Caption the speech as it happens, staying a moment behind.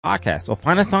podcast or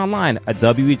find us online at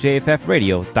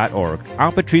wjffradio.org.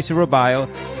 I'm Patricia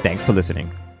Robayo. Thanks for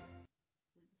listening.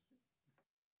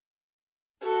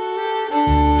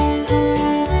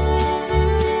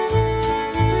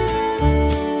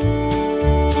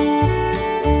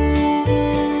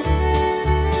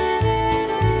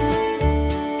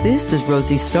 This is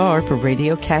Rosie Starr for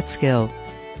Radio Catskill.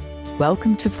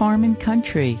 Welcome to Farm and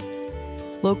Country,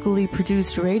 locally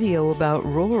produced radio about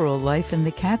rural life in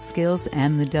the Catskills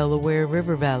and the Delaware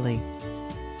River Valley.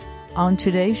 On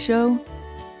today's show,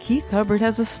 Keith Hubbard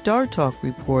has a Star Talk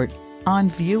report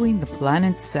on viewing the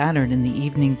planet Saturn in the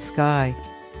evening sky.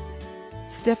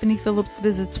 Stephanie Phillips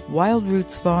visits Wild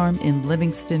Roots Farm in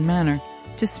Livingston Manor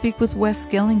to speak with Wes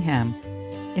Gillingham.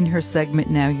 In her segment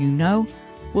Now You Know,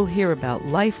 we'll hear about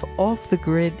life off the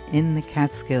grid in the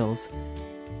Catskills.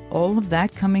 All of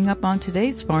that coming up on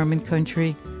today's Farm and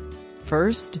Country.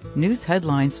 First, news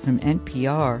headlines from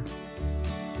NPR.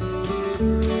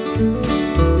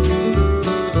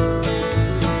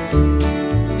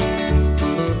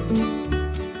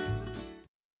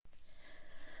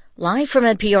 Live from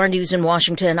NPR News in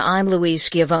Washington, I'm Louise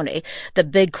Schiavone. The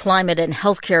big climate and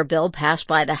healthcare bill passed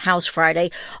by the House Friday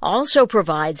also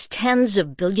provides tens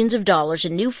of billions of dollars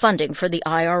in new funding for the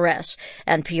IRS.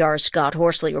 NPR's Scott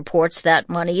Horsley reports that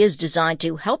money is designed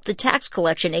to help the tax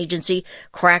collection agency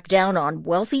crack down on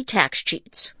wealthy tax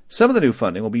cheats. Some of the new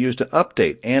funding will be used to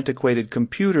update antiquated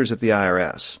computers at the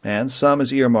IRS, and some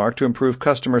is earmarked to improve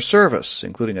customer service,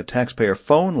 including a taxpayer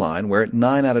phone line where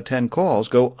 9 out of 10 calls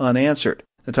go unanswered.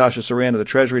 Natasha Saran of the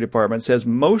Treasury Department says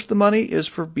most of the money is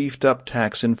for beefed-up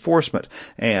tax enforcement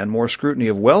and more scrutiny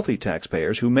of wealthy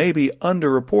taxpayers who may be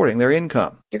underreporting their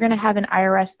income. You're going to have an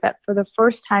IRS that, for the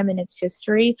first time in its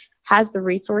history, has the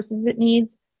resources it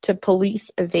needs to police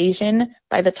evasion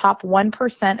by the top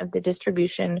 1% of the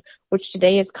distribution, which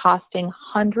today is costing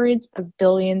hundreds of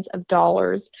billions of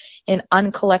dollars in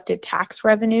uncollected tax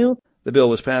revenue. The bill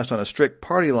was passed on a strict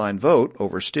party line vote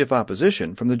over stiff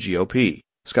opposition from the GOP.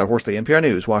 Scott Horsley, NPR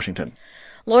News, Washington.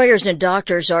 Lawyers and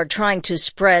doctors are trying to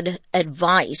spread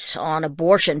advice on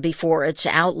abortion before it's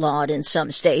outlawed in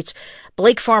some states.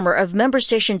 Blake Farmer of member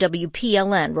station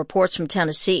WPLN reports from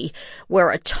Tennessee, where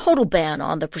a total ban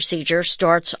on the procedure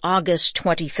starts August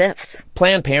 25th.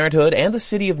 Planned Parenthood and the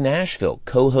city of Nashville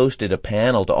co-hosted a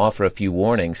panel to offer a few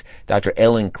warnings. Dr.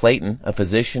 Ellen Clayton, a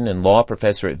physician and law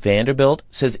professor at Vanderbilt,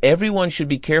 says everyone should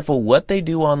be careful what they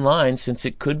do online since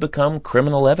it could become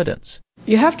criminal evidence.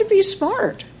 You have to be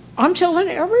smart. I'm telling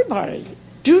everybody,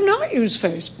 do not use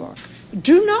Facebook.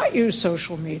 Do not use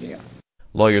social media.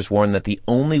 Lawyers warn that the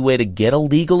only way to get a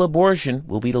legal abortion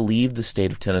will be to leave the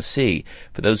state of Tennessee.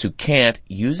 For those who can't,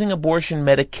 using abortion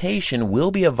medication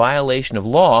will be a violation of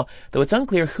law, though it's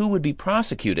unclear who would be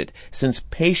prosecuted, since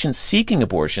patients seeking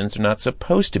abortions are not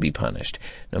supposed to be punished.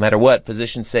 No matter what,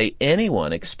 physicians say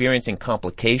anyone experiencing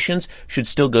complications should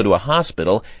still go to a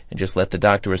hospital and just let the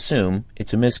doctor assume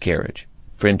it's a miscarriage.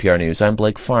 For NPR News, I'm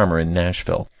Blake Farmer in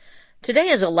Nashville. Today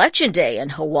is Election Day in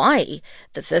Hawaii.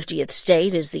 The 50th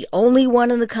state is the only one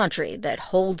in the country that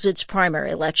holds its primary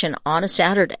election on a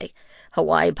Saturday.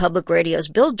 Hawaii Public Radio's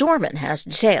Bill Dorman has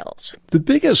details. The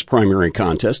biggest primary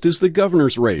contest is the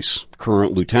governor's race.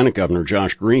 Current Lieutenant Governor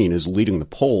Josh Green is leading the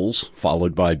polls,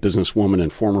 followed by businesswoman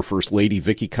and former First Lady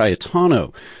Vicky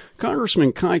Cayetano.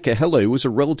 Congressman Kai Kahele was a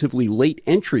relatively late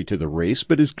entry to the race,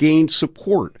 but has gained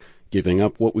support, giving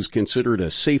up what was considered a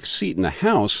safe seat in the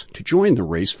House to join the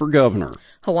race for governor.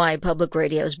 Hawaii Public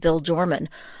Radio's Bill Dorman.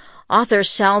 Author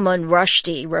Salman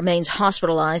Rushdie remains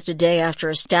hospitalized a day after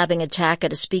a stabbing attack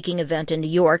at a speaking event in New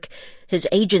York. His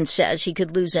agent says he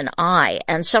could lose an eye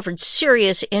and suffered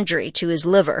serious injury to his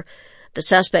liver. The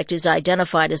suspect is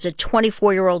identified as a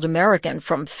 24-year-old American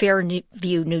from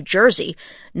Fairview, New Jersey.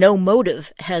 No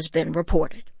motive has been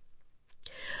reported.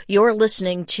 You're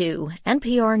listening to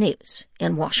NPR News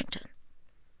in Washington.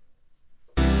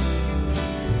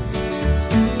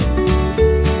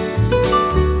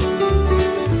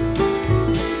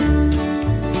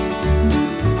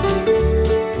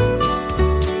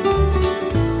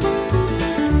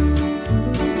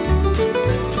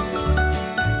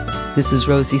 This is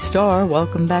Rosie Starr.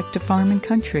 Welcome back to Farm and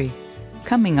Country.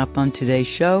 Coming up on today's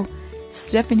show,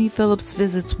 Stephanie Phillips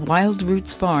visits Wild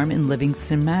Roots Farm in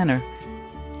Livingston Manor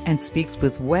and speaks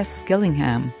with Wes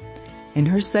Gillingham. In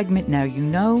her segment Now You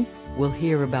Know, we'll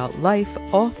hear about life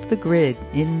off the grid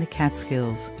in the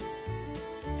Catskills.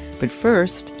 But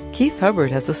first, Keith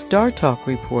Hubbard has a Star Talk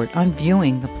report on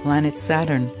viewing the planet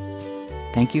Saturn.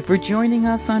 Thank you for joining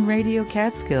us on Radio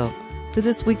Catskill for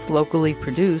this week's locally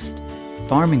produced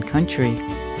Farm and Country.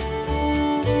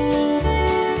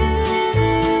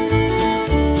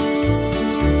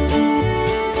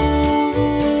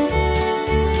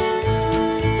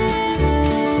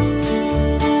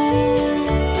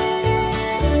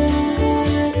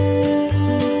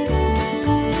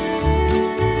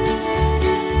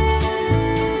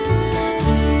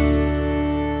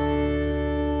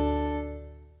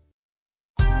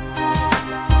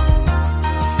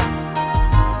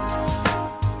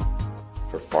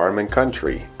 Farm and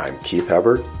Country, I'm Keith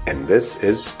Hubbard, and this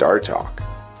is Star Talk.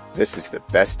 This is the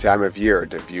best time of year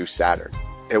to view Saturn.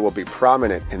 It will be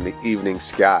prominent in the evening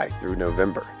sky through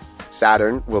November.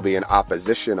 Saturn will be in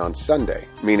opposition on Sunday,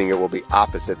 meaning it will be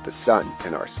opposite the sun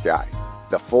in our sky.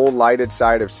 The full lighted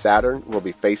side of Saturn will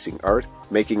be facing Earth,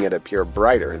 making it appear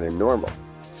brighter than normal.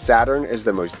 Saturn is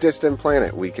the most distant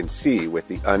planet we can see with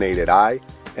the unaided eye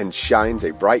and shines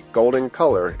a bright golden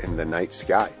color in the night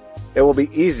sky. It will be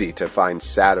easy to find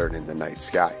Saturn in the night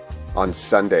sky. On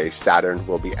Sunday, Saturn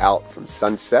will be out from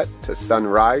sunset to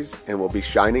sunrise and will be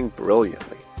shining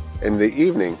brilliantly. In the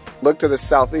evening, look to the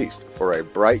southeast for a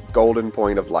bright golden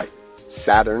point of light.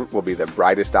 Saturn will be the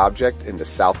brightest object in the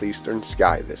southeastern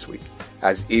sky this week.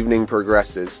 As evening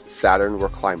progresses, Saturn will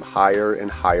climb higher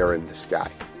and higher in the sky.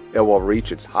 It will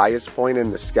reach its highest point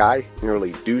in the sky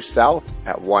nearly due south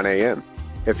at 1 a.m.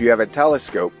 If you have a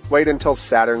telescope, wait until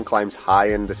Saturn climbs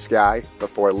high in the sky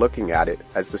before looking at it,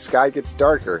 as the sky gets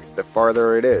darker the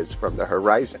farther it is from the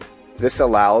horizon. This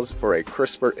allows for a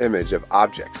crisper image of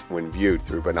objects when viewed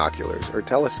through binoculars or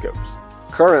telescopes.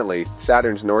 Currently,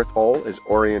 Saturn's North Pole is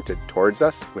oriented towards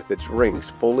us with its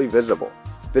rings fully visible.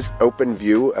 This open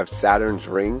view of Saturn's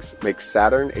rings makes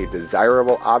Saturn a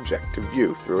desirable object to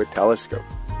view through a telescope.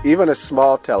 Even a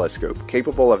small telescope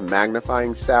capable of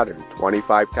magnifying Saturn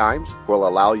 25 times will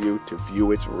allow you to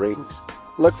view its rings.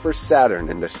 Look for Saturn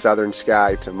in the southern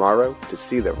sky tomorrow to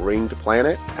see the ringed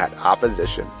planet at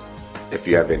opposition. If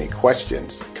you have any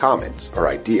questions, comments, or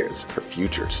ideas for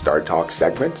future Star Talk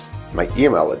segments, my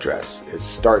email address is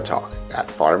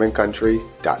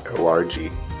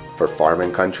startalk@farmandcountry.org. For Farm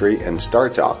and Country and Star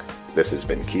Talk, this has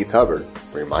been Keith Hubbard,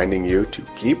 reminding you to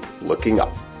keep looking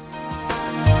up.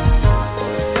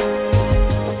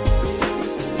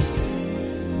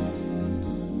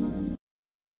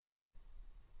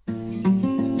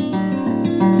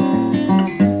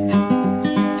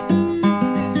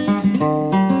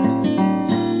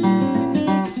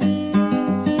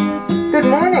 Good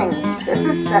morning. This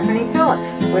is Stephanie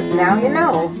Phillips with Now You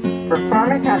Know for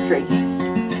Farm and Country.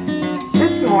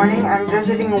 This morning I'm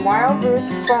visiting Wild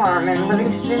Roots Farm in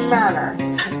Livingston Manor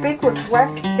to speak with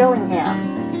Wes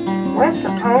Gillingham. Wes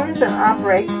owns and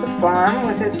operates the farm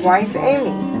with his wife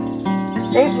Amy.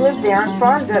 They've lived there and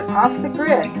farmed it off the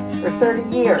grid for 30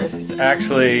 years.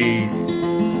 Actually,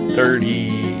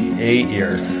 38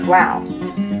 years. Wow.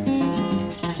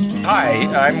 Hi,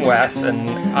 I'm Wes, and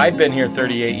I've been here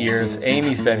 38 years.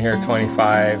 Amy's been here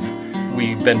 25.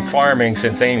 We've been farming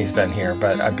since Amy's been here,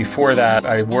 but before that,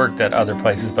 I worked at other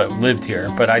places but lived here,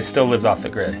 but I still lived off the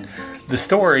grid. The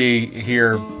story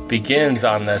here begins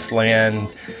on this land.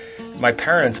 My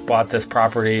parents bought this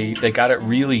property. They got it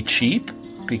really cheap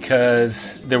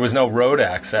because there was no road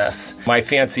access. My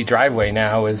fancy driveway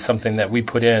now is something that we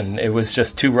put in. It was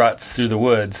just 2 ruts through the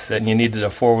woods, and you needed a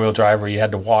 4-wheel drive where you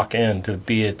had to walk in to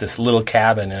be at this little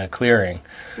cabin in a clearing.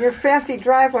 Your fancy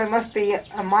driveway must be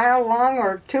a mile long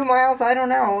or 2 miles, I don't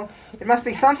know. It must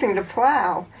be something to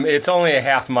plow. It's only a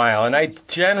half mile, and I'm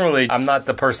not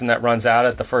the person that runs out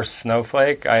at the first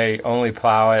snowflake. I only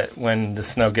plow it when the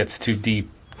snow gets too deep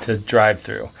to drive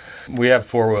through. We have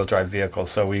 4-wheel drive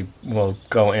vehicles, so we will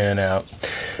go in and out.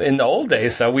 In the old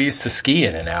days, though, we used to ski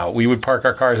in and out. We would park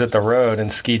our cars at the road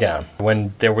and ski down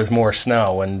when there was more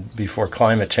snow and before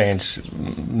climate change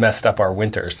messed up our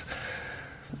winters.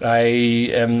 I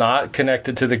am not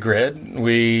connected to the grid.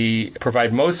 We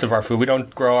provide most of our food. We don't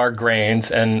grow our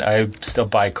grains, and I still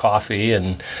buy coffee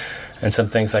and some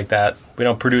things like that. We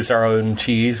don't produce our own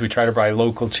cheese. We try to buy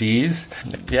local cheese.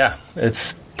 Yeah,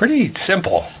 it's pretty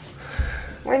simple.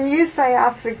 When you say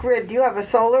off the grid, do you have a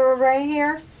solar array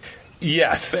here?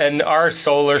 Yes, and our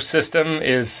solar system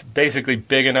is basically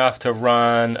big enough to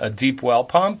run a deep well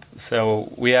pump.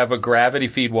 So we have a gravity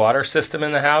feed water system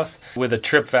in the house with a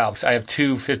trip valve. I have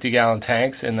 2 50-gallon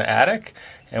tanks in the attic,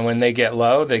 and when they get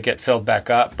low, they get filled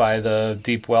back up by the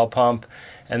deep well pump.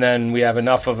 And then we have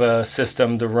enough of a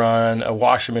system to run a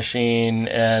washing machine.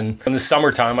 And in the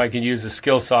summertime, I can use a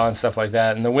skill saw and stuff like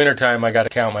that. In the wintertime, I got to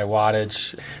count my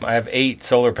wattage. I have 8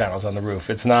 solar panels on the roof.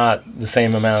 It's not the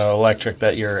same amount of electric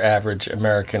that your average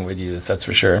American would use, that's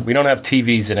for sure. We don't have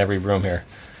TVs in every room here.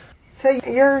 So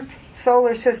your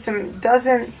solar system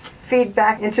doesn't feed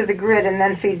back into the grid and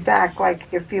then feed back like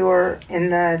if you were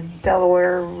in the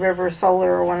Delaware River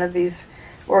Solar or one of these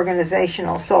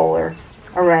organizational solar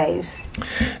arrays?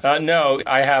 No,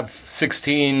 I have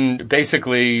 16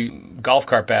 basically golf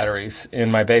cart batteries in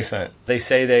my basement. They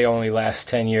say they only last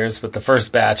 10 years, but the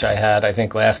first batch I had, I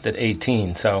think, lasted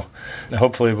 18. So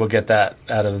hopefully we'll get that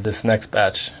out of this next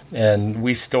batch. And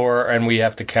we store and we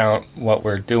have to count what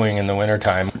we're doing in the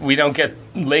wintertime. We don't get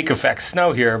lake effect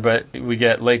snow here, but we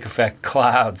get lake effect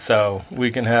clouds. So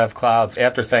we can have clouds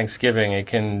after Thanksgiving. It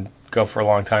can go for a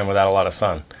long time without a lot of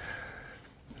sun.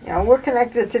 Yeah, we're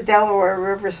connected to Delaware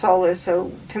River Solar,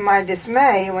 so to my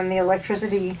dismay, when the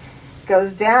electricity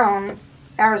goes down,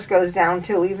 ours goes down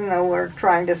too, even though we're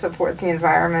trying to support the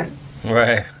environment.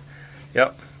 Right.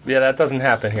 Yep. Yeah, that doesn't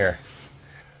happen here.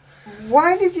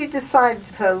 Why did you decide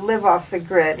to live off the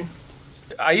grid?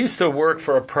 I used to work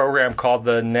for a program called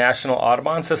the National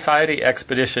Audubon Society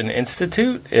Expedition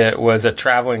Institute. It was a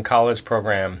traveling college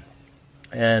program.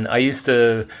 And I used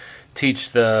to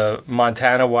teach the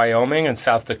Montana, Wyoming, and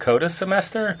South Dakota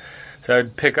semester. So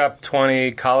I'd pick up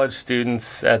 20 college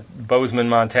students at Bozeman,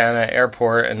 Montana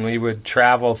airport, and we would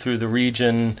travel through the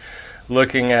region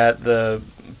looking at the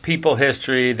people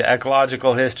history, the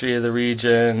ecological history of the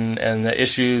region, and the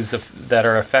issues that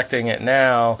are affecting it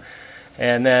now.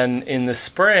 And then in the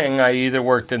spring, I either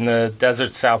worked in the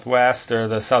desert Southwest or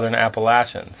the Southern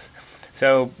Appalachians.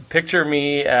 So picture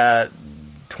me at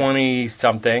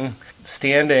 20-something,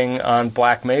 standing on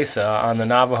Black Mesa on the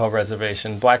Navajo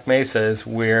Reservation. Black Mesa is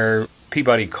where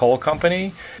Peabody Coal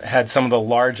Company had some of the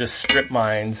largest strip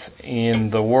mines in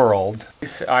the world.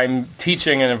 I'm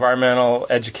teaching an environmental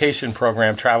education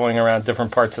program traveling around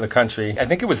different parts of the country. I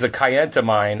think it was the Kayenta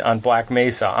mine on Black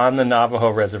Mesa on the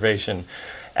Navajo Reservation.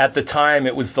 At the time,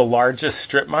 it was the largest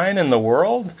strip mine in the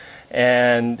world,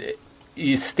 and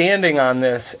standing on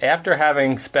this, after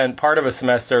having spent part of a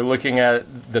semester looking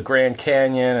at the Grand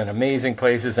Canyon and amazing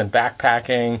places and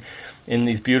backpacking in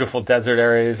these beautiful desert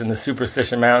areas and the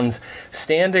Superstition Mountains,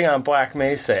 standing on Black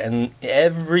Mesa, and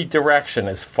every direction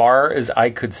as far as I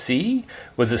could see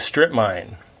was a strip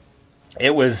mine.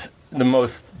 It was the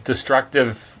most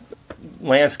destructive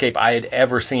landscape I had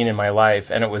ever seen in my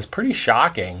life, and it was pretty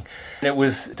shocking. And it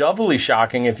was doubly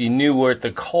shocking if you knew where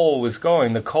the coal was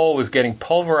going. The coal was getting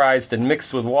pulverized and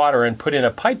mixed with water and put in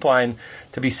a pipeline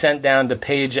to be sent down to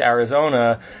Page,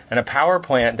 Arizona, and a power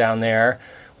plant down there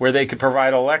where they could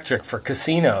provide electric for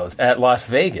casinos at Las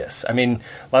Vegas. I mean,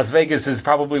 Las Vegas is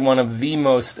probably one of the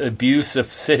most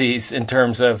abusive cities in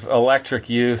terms of electric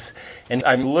use. And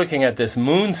I'm looking at this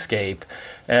moonscape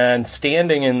and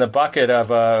standing in the bucket of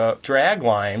a drag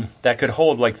line that could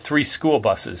hold like 3 school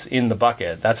buses in the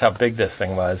bucket. That's how big this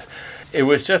thing was. It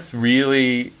was just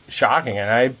really shocking, and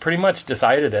I pretty much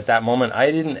decided at that moment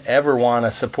I didn't ever want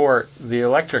to support the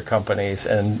electric companies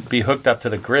and be hooked up to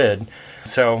the grid.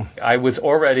 So I was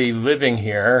already living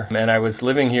here, and I was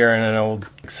living here in an old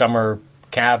summer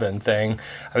cabin thing.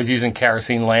 I was using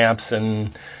kerosene lamps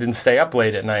and didn't stay up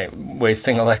late at night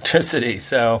wasting electricity.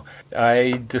 So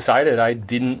I decided I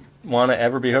didn't want to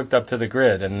ever be hooked up to the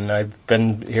grid, and I've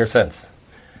been here since.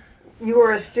 You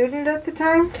were a student at the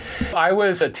time? I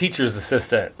was a teacher's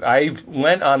assistant. I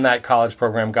went on that college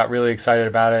program, got really excited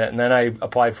about it, and then I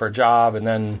applied for a job, and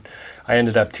then I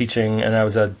ended up teaching, and I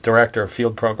was a director of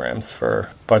field programs for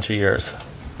a bunch of years.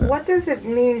 What does it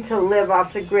mean to live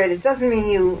off the grid? It doesn't mean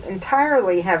you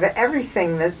entirely have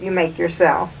everything that you make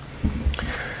yourself.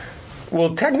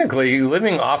 Well, technically,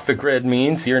 living off the grid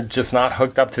means you're just not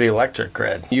hooked up to the electric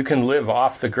grid. You can live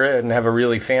off the grid and have a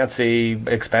really fancy,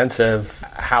 expensive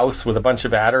house with a bunch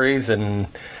of batteries, and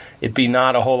it'd be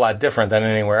not a whole lot different than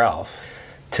anywhere else.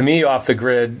 To me, off the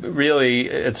grid, really,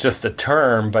 it's just a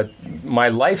term, but my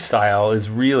lifestyle is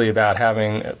really about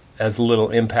having as little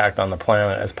impact on the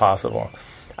planet as possible.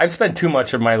 I've spent too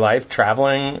much of my life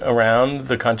traveling around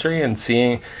the country and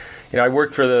seeing. I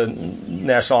worked for the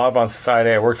National Audubon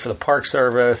Society. I worked for the Park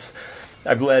Service.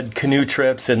 I've led canoe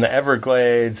trips in the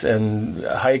Everglades and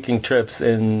hiking trips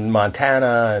in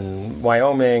Montana and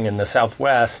Wyoming and the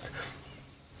Southwest.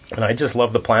 And I just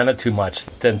love the planet too much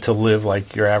than to live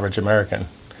like your average American.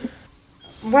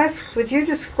 Wes, would you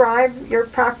describe your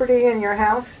property and your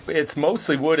house? It's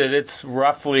mostly wooded. It's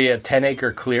roughly a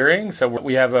 10-acre clearing. So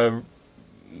we have a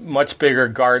much bigger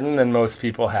garden than most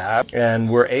people have, and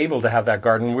we're able to have that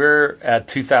garden. We're at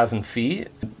 2,000 feet,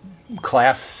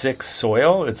 class 6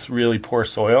 soil. It's really poor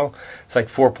soil. It's like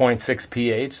 4.6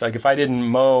 pH. Like if I didn't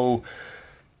mow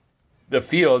the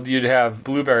field, you'd have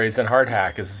blueberries and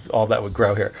hardhack is all that would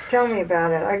grow here. Tell me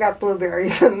about it. I got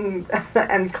blueberries and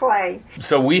clay.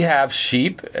 So we have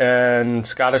sheep and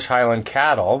Scottish Highland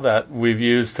cattle that we've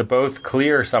used to both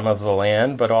clear some of the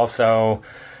land, but also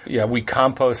we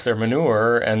compost their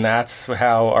manure, and that's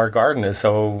how our garden is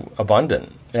so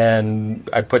abundant. And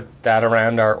I put that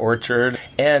around our orchard.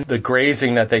 And the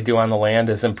grazing that they do on the land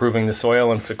is improving the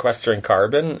soil and sequestering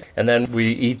carbon. And then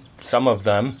we eat some of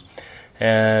them.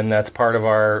 And that's part of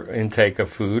our intake of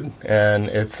food. And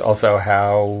it's also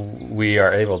how we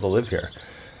are able to live here.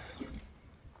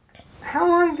 How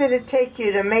long did it take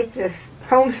you to make this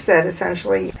homestead,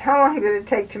 essentially? How long did it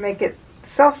take to make it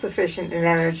self-sufficient in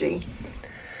energy?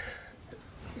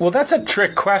 Well, that's a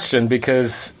trick question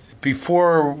because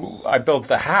before I built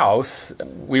the house,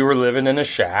 we were living in a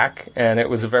shack, and it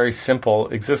was a very simple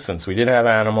existence. We didn't have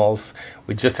animals.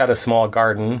 We just had a small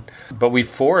garden, but we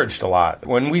foraged a lot.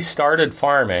 When we started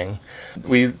farming,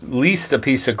 we leased a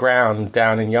piece of ground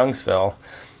down in Youngsville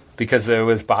because it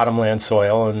was bottomland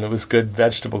soil and it was good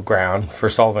vegetable ground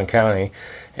for Sullivan County.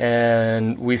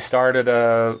 And we started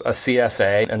a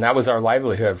CSA, and that was our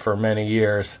livelihood for many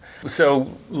years. So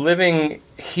living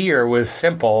here was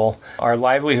simple. Our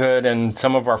livelihood and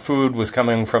some of our food was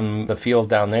coming from the field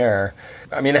down there.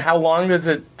 I mean, how long does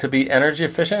it to be energy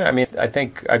efficient? I mean, I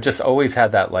think I've just always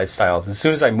had that lifestyle. As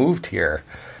soon as I moved here,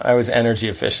 I was energy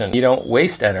efficient. You don't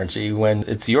waste energy when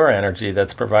it's your energy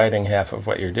that's providing half of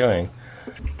what you're doing.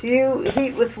 Do you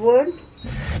heat with wood?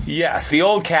 Yes, the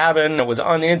old cabin was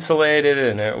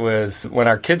uninsulated, and it was, when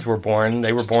our kids were born,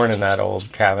 they were born in that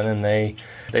old cabin, and they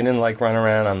didn't like run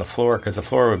around on the floor because the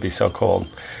floor would be so cold.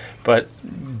 But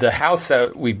the house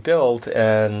that we built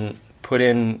and put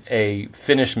in a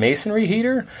finished masonry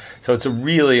heater, so it's a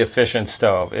really efficient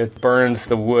stove. It burns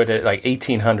the wood at like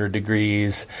 1800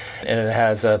 degrees, and it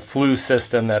has a flue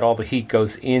system that all the heat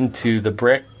goes into the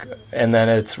brick, and then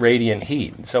it's radiant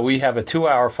heat. So we have a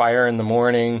 2-hour fire in the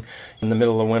morning, in the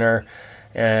middle of winter,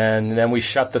 and then we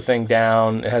shut the thing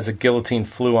down. It has a guillotine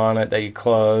flue on it that you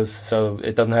close, so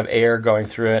it doesn't have air going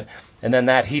through it. And then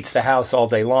that heats the house all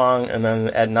day long, and then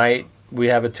at night, we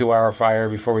have a 2-hour fire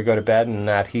before we go to bed, and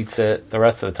that heats it the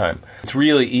rest of the time. It's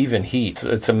really even heat.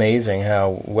 It's amazing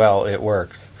how well it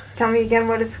works. Tell me again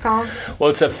what it's called. Well,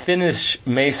 it's a Finnish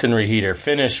masonry heater.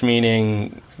 Finnish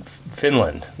meaning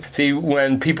Finland. See,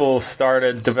 when people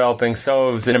started developing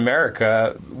stoves in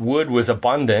America, wood was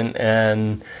abundant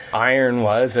and iron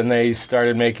was, and they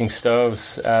started making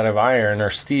stoves out of iron or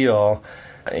steel.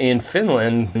 In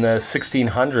Finland, in the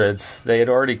 1600s, they had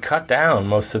already cut down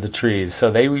most of the trees, so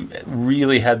they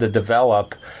really had to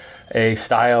develop a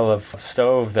style of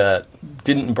stove that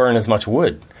didn't burn as much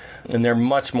wood, and they're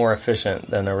much more efficient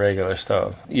than a regular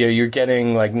stove. You're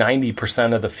getting like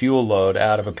 90% of the fuel load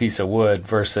out of a piece of wood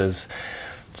versus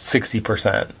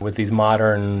 60% with these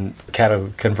modern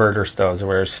converter stoves,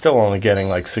 where you're still only getting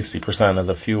like 60% of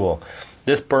the fuel.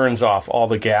 This burns off all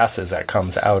the gases that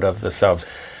comes out of the stoves.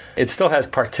 It still has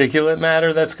particulate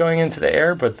matter that's going into the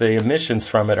air, but the emissions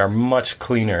from it are much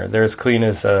cleaner. They're as clean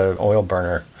as an oil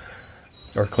burner,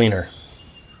 or cleaner.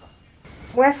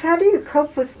 Wes, how do you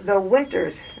cope with the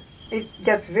winters? It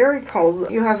gets very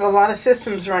cold. You have a lot of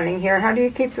systems running here. How do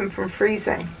you keep them from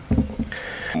freezing?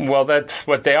 Well, that's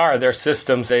what they are. They're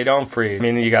systems. They don't freeze. I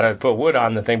mean, you got to put wood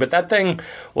on the thing, but that thing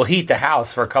will heat the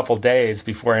house for a couple days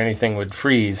before anything would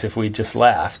freeze if we just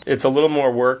left. It's a little more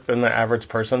work than the average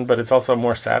person, but it's also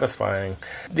more satisfying.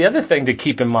 The other thing to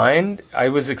keep in mind, I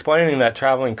was explaining that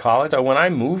traveling college. When I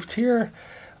moved here,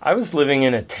 I was living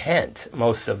in a tent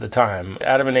most of the time.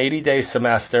 Out of an 80-day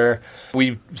semester,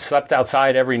 we slept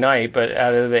outside every night, but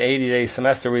out of the 80-day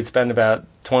semester, we'd spend about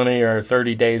 20 or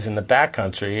 30 days in the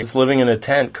backcountry. I was living in a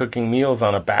tent, cooking meals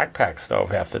on a backpack stove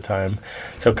half the time.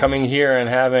 So coming here and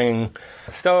having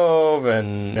a stove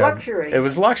and... Luxury. It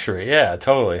was luxury, yeah,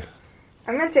 totally.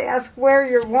 I meant to ask where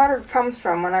your water comes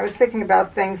from. When I was thinking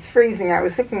about things freezing, I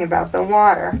was thinking about the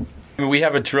water. We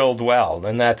have a drilled well,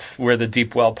 and that's where the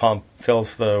deep well pump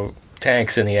fills the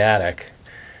tanks in the attic.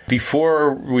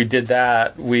 Before we did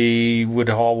that, we would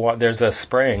haul water. There's a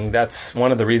spring. That's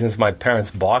one of the reasons my parents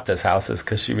bought this house, is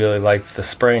because she really liked the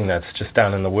spring that's just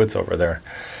down in the woods over there.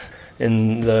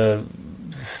 In the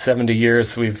 70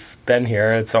 years we've been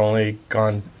here, it's only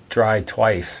gone dry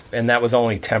twice, and that was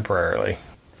only temporarily.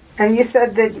 And you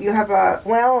said that you have a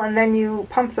well, and then you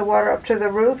pump the water up to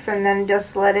the roof and then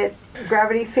just let it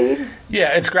gravity feed?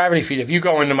 Yeah, it's gravity feed. If you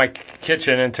go into my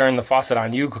kitchen and turn the faucet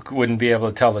on, you wouldn't be able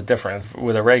to tell the difference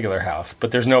with a regular house.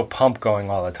 But there's no pump going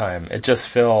all the time. It just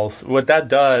fills. What that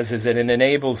does is it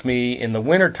enables me in the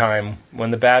wintertime,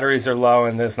 when the batteries are low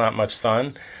and there's not much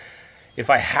sun, if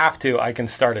I have to, I can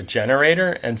start a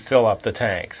generator and fill up the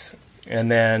tanks.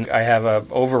 And then I have a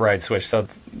override switch so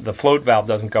the float valve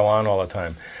doesn't go on all the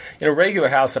time. In a regular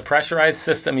house, a pressurized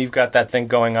system, you've got that thing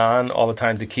going on all the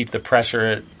time to keep the pressure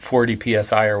at 40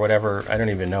 psi or whatever. I don't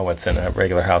even know what's in a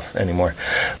regular house anymore.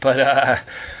 But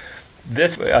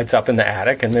It's up in the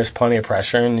attic, and there's plenty of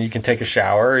pressure, and you can take a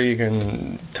shower, you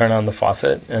can turn on the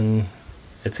faucet, and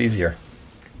it's easier.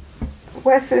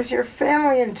 Wes, is your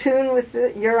family in tune with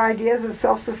your ideas of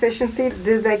self-sufficiency?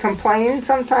 Do they complain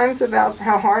sometimes about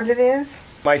how hard it is?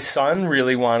 My son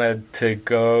really wanted to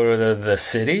go to the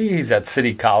city. He's at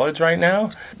City College right now,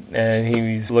 and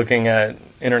he's looking at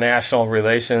international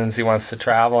relations. He wants to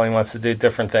travel. He wants to do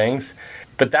different things.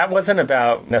 But that wasn't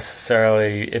about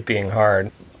necessarily it being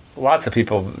hard. Lots of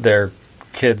people, their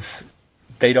kids,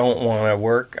 they don't want to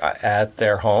work at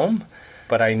their home.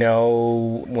 But I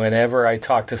know whenever I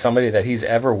talk to somebody that he's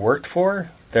ever worked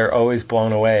for, they're always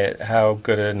blown away at how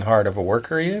good and hard of a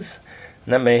worker he is.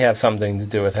 And that may have something to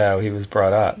do with how he was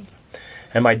brought up.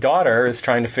 And my daughter is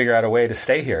trying to figure out a way to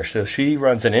stay here. So she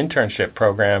runs an internship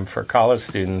program for college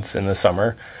students in the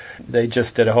summer. They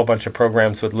just did a whole bunch of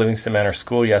programs with Livingston Manor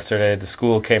School yesterday. The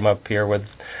school came up here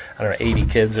with, 80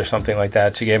 kids or something like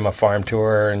that. She gave them a farm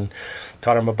tour and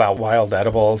taught them about wild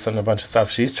edibles and a bunch of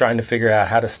stuff. She's trying to figure out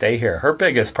how to stay here. Her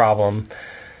biggest problem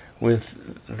with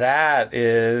that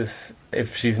is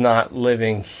if she's not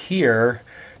living here,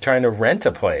 trying to rent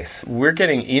a place. We're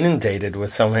getting inundated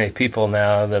with so many people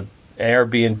now. The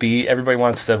Airbnb, everybody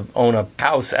wants to own a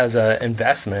house as an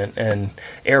investment and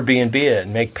Airbnb it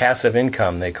and make passive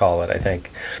income, they call it, I think.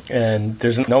 And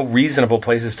there's no reasonable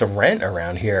places to rent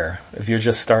around here if you're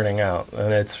just starting out.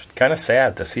 And it's kind of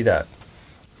sad to see that.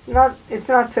 It's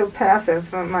not so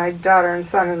passive. My daughter and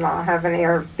son-in-law have an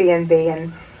Airbnb,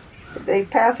 and they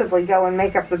passively go and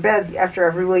make up the beds after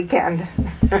every weekend.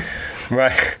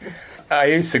 Right. I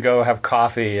used to go have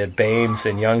coffee at Bames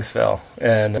in Youngsville,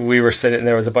 and we were sitting,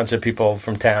 there was a bunch of people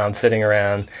from town sitting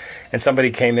around, and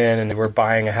somebody came in and they were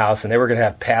buying a house, and they were going to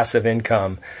have passive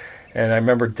income. And I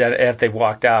remember after they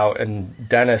walked out, and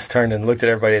Dennis turned and looked at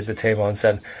everybody at the table and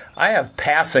said, "I have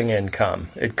passing income.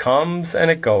 It comes and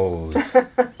it goes."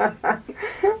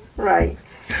 Right.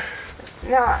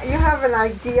 Now, you have an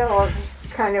ideal of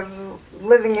kind of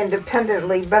living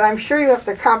independently, but I'm sure you have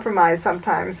to compromise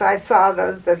sometimes. I saw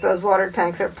that those water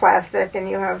tanks are plastic, and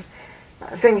you have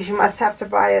things you must have to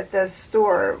buy at the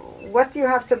store. What do you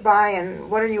have to buy, and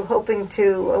what are you hoping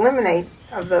to eliminate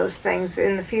of those things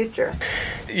in the future?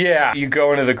 Yeah, you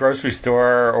go into the grocery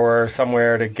store or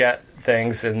somewhere to get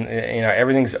things, and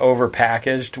everything's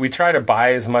overpackaged. We try to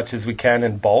buy as much as we can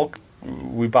in bulk.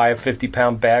 We buy a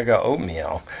 50-pound bag of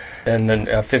oatmeal and then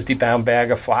a 50-pound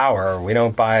bag of flour. We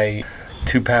don't buy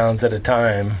 2 pounds at a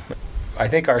time. I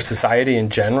think our society in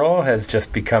general has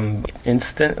just become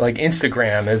instant. Like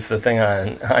Instagram is the thing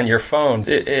on your phone.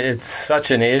 It's such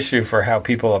an issue for how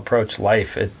people approach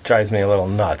life. It drives me a little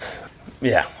nuts.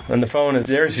 Yeah, and the phone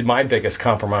there's my biggest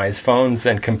compromise, phones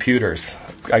and computers.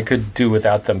 I could do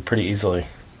without them pretty easily.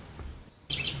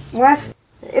 Wes,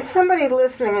 if somebody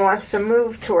listening wants to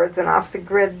move towards an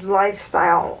off-the-grid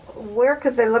lifestyle, where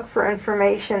could they look for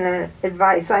information and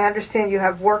advice? I understand you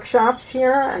have workshops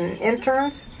here and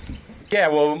interns. Yeah,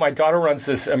 well, my daughter runs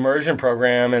this immersion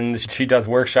program, and she does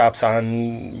workshops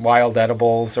on wild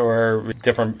edibles or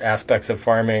different aspects of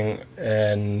farming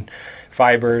and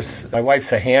fibers. My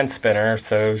wife's a hand spinner,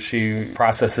 so she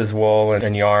processes wool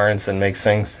and yarns and makes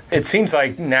things. It seems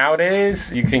like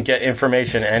nowadays you can get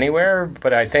information anywhere,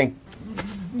 but I think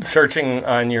searching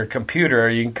on your computer,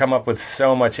 you can come up with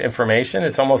so much information,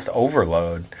 it's almost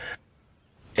overload.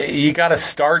 You got to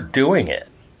start doing it.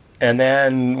 And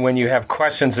then when you have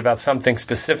questions about something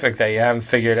specific that you haven't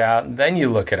figured out, then you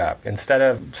look it up. Instead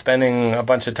of spending a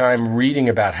bunch of time reading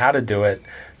about how to do it,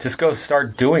 just go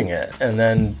start doing it and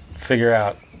then figure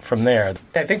out from there.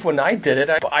 I think when I did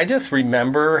it, I just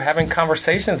remember having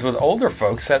conversations with older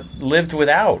folks that lived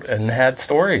without and had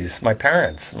stories. My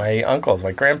parents, my uncles,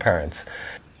 my grandparents.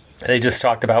 They just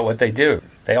talked about what they do.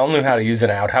 They all knew how to use an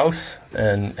outhouse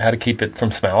and how to keep it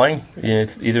from smelling. You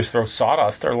either throw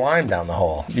sawdust or lime down the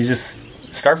hole. You just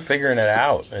start figuring it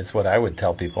out, is what I would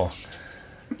tell people.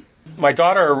 My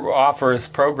daughter offers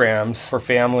programs for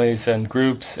families and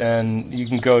groups, and you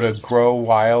can go to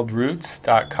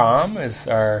growwildroots.com is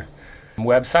our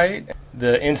website.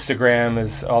 The Instagram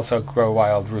is also Grow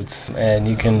Wild Roots, and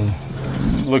you can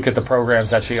look at the programs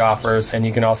that she offers, and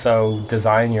you can also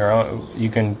design your own. You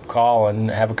can call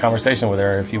and have a conversation with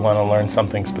her if you want to learn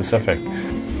something specific.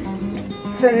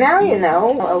 So now you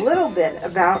know a little bit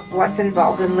about what's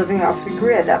involved in living off the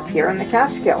grid up here in the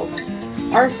Catskills.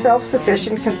 Our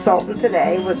self-sufficient consultant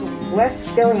today was Wes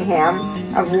Gillingham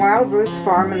of Wild Roots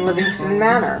Farm in Livingston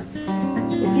Manor.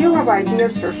 If you have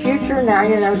ideas for future Now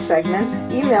You Know segments,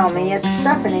 email me at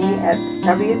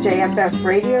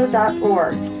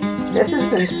stephanie@wjffradio.org. This has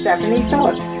been Stephanie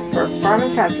Phillips for Farm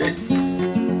and Country.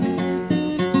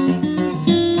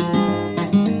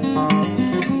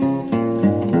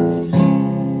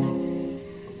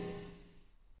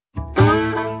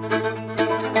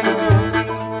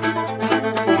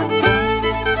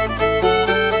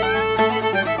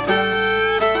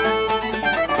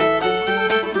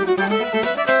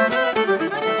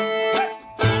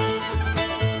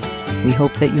 We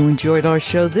hope that you enjoyed our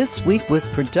show this week with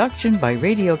production by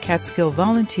Radio Catskill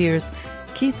volunteers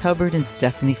Keith Hubbard and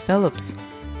Stephanie Phillips.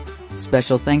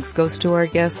 Special thanks goes to our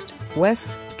guest,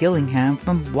 Wes Gillingham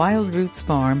from Wild Roots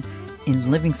Farm in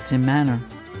Livingston Manor.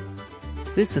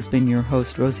 This has been your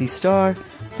host, Rosie Starr.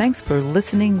 Thanks for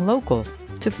listening local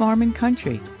to Farm and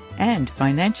Country and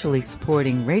financially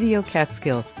supporting Radio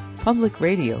Catskill, public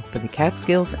radio for the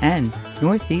Catskills and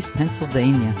Northeast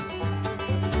Pennsylvania.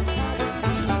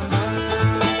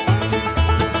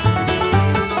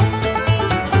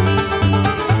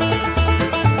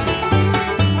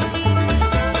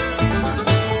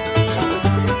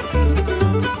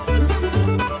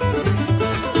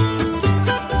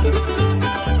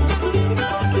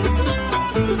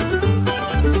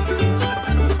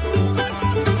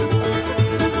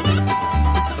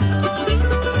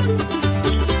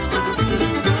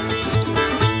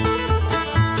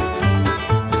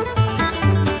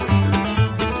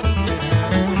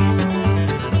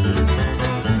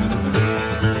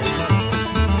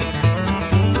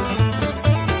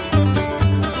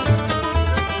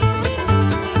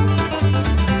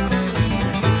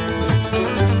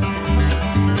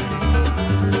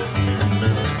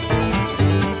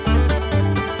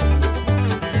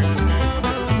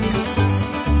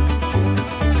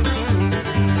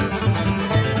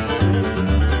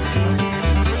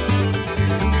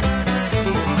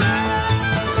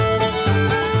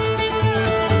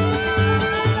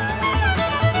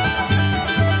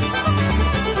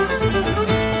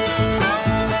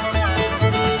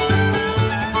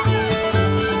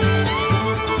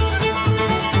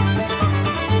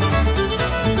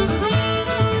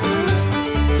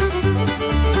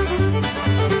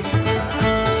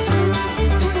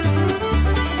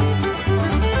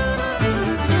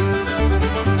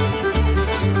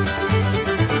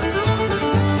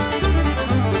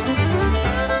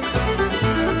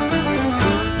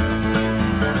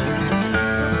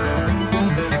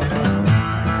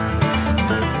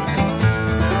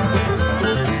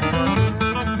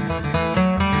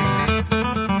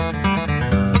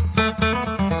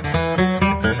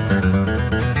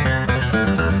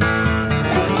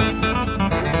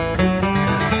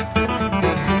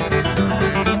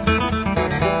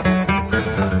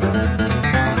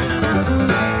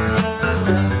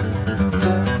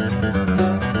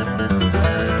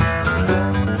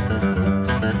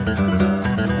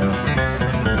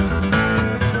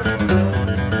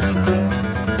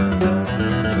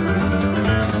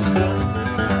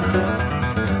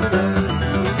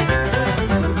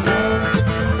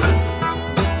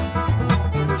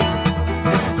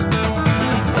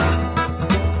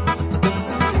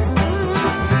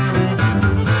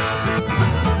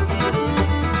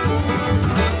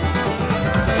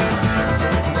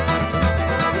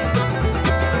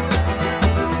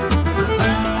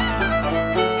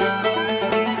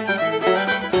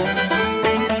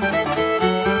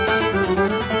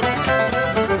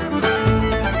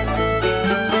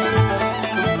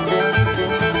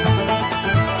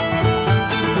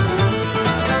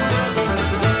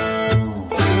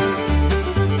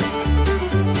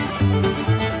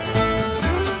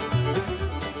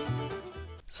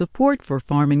 Support for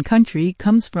Farm and Country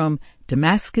comes from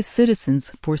Damascus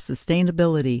Citizens for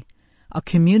Sustainability, a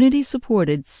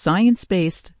community-supported,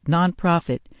 science-based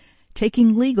nonprofit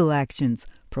taking legal actions,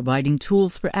 providing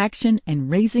tools for action,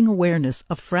 and raising awareness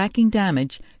of fracking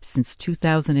damage since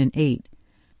 2008,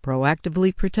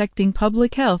 proactively protecting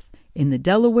public health in the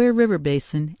Delaware River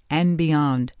Basin and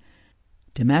beyond.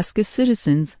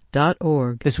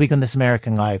 DamascusCitizens.org. This week on This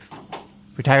American Life,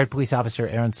 retired police officer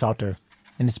Aaron Salter.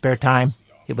 In his spare time,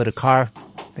 he built a car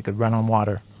that could run on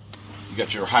water. You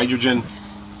got your hydrogen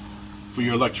for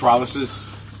your electrolysis.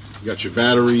 You got your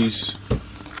batteries,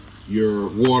 your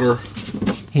water.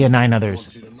 He and 9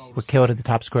 others were killed at the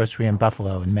Tops Grocery in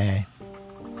Buffalo in May.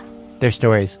 Their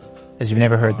stories, as you've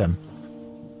never heard them,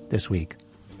 this week.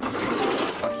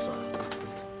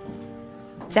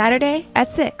 Saturday at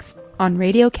 6 on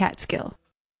Radio Catskill.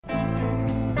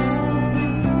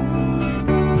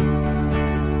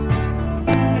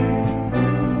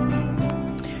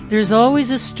 There's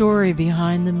always a story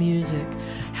behind the music,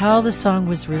 how the song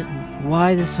was written,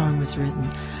 why the song was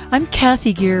written. I'm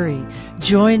Kathy Geary.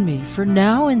 Join me for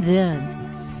Now and Then.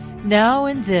 Now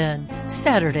and Then,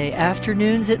 Saturday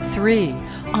afternoons at 3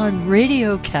 on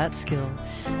Radio Catskill.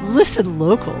 Listen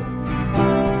local.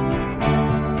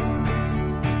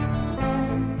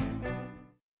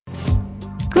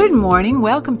 Good morning.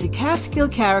 Welcome to Catskill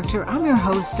Character. I'm your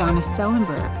host, Donna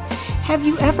Fellenberg. Have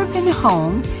you ever been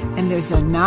home and there's a